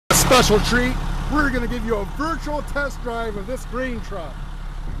special treat. We're going to give you a virtual test drive of this grain truck.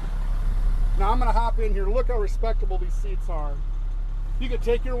 Now I'm going to hop in here. Look how respectable these seats are. You could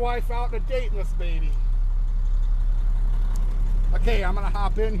take your wife out on a date in this baby. Okay, I'm going to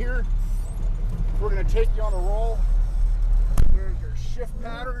hop in here. We're going to take you on a roll. There's your shift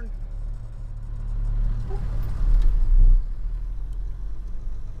pattern.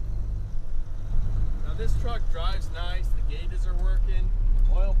 Now this truck drives nice. The gauges are working.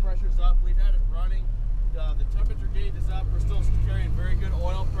 Oil pressure's up. We've had it running. The temperature gauge is up. We're still carrying very good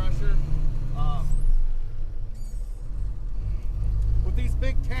oil pressure. With these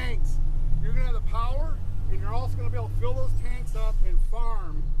big tanks, you're going to have the power, and you're also going to be able to fill those tanks up and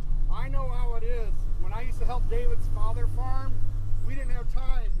farm. I know how it is. When I used to help David's father farm, we didn't have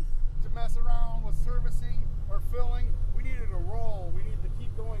time to mess around with servicing or filling. We needed a roll. We needed to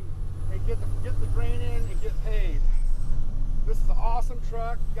keep going and get the grain in and get paid. This is an awesome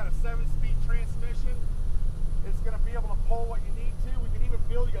truck. It's got a 7-speed transmission. It's going to be able to pull what you need to. We can even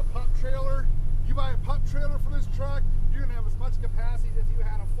build you a pump trailer. You buy a pump trailer for this truck, you're going to have as much capacity as if you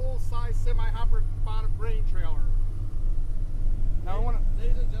had a full-size semi-hopper bottom grain trailer. Now,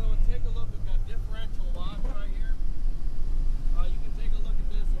 ladies and gentlemen, take a look. We've got differential locks right here. You can take a look at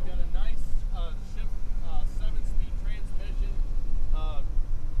this. We've got a nice shift 7-speed transmission.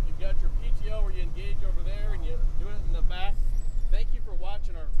 You've got your PTO where you engage over there and you do it in the back. Thank you for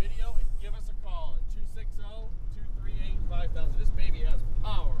watching our video, and give us a call at 260-238-5000. This baby has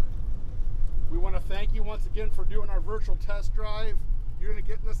power. We want to thank you once again for doing our virtual test drive. You're going to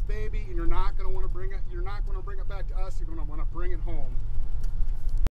get in this baby, and you're not going to want to bring it. You're not going to bring it back to us. You're going to want to bring it home.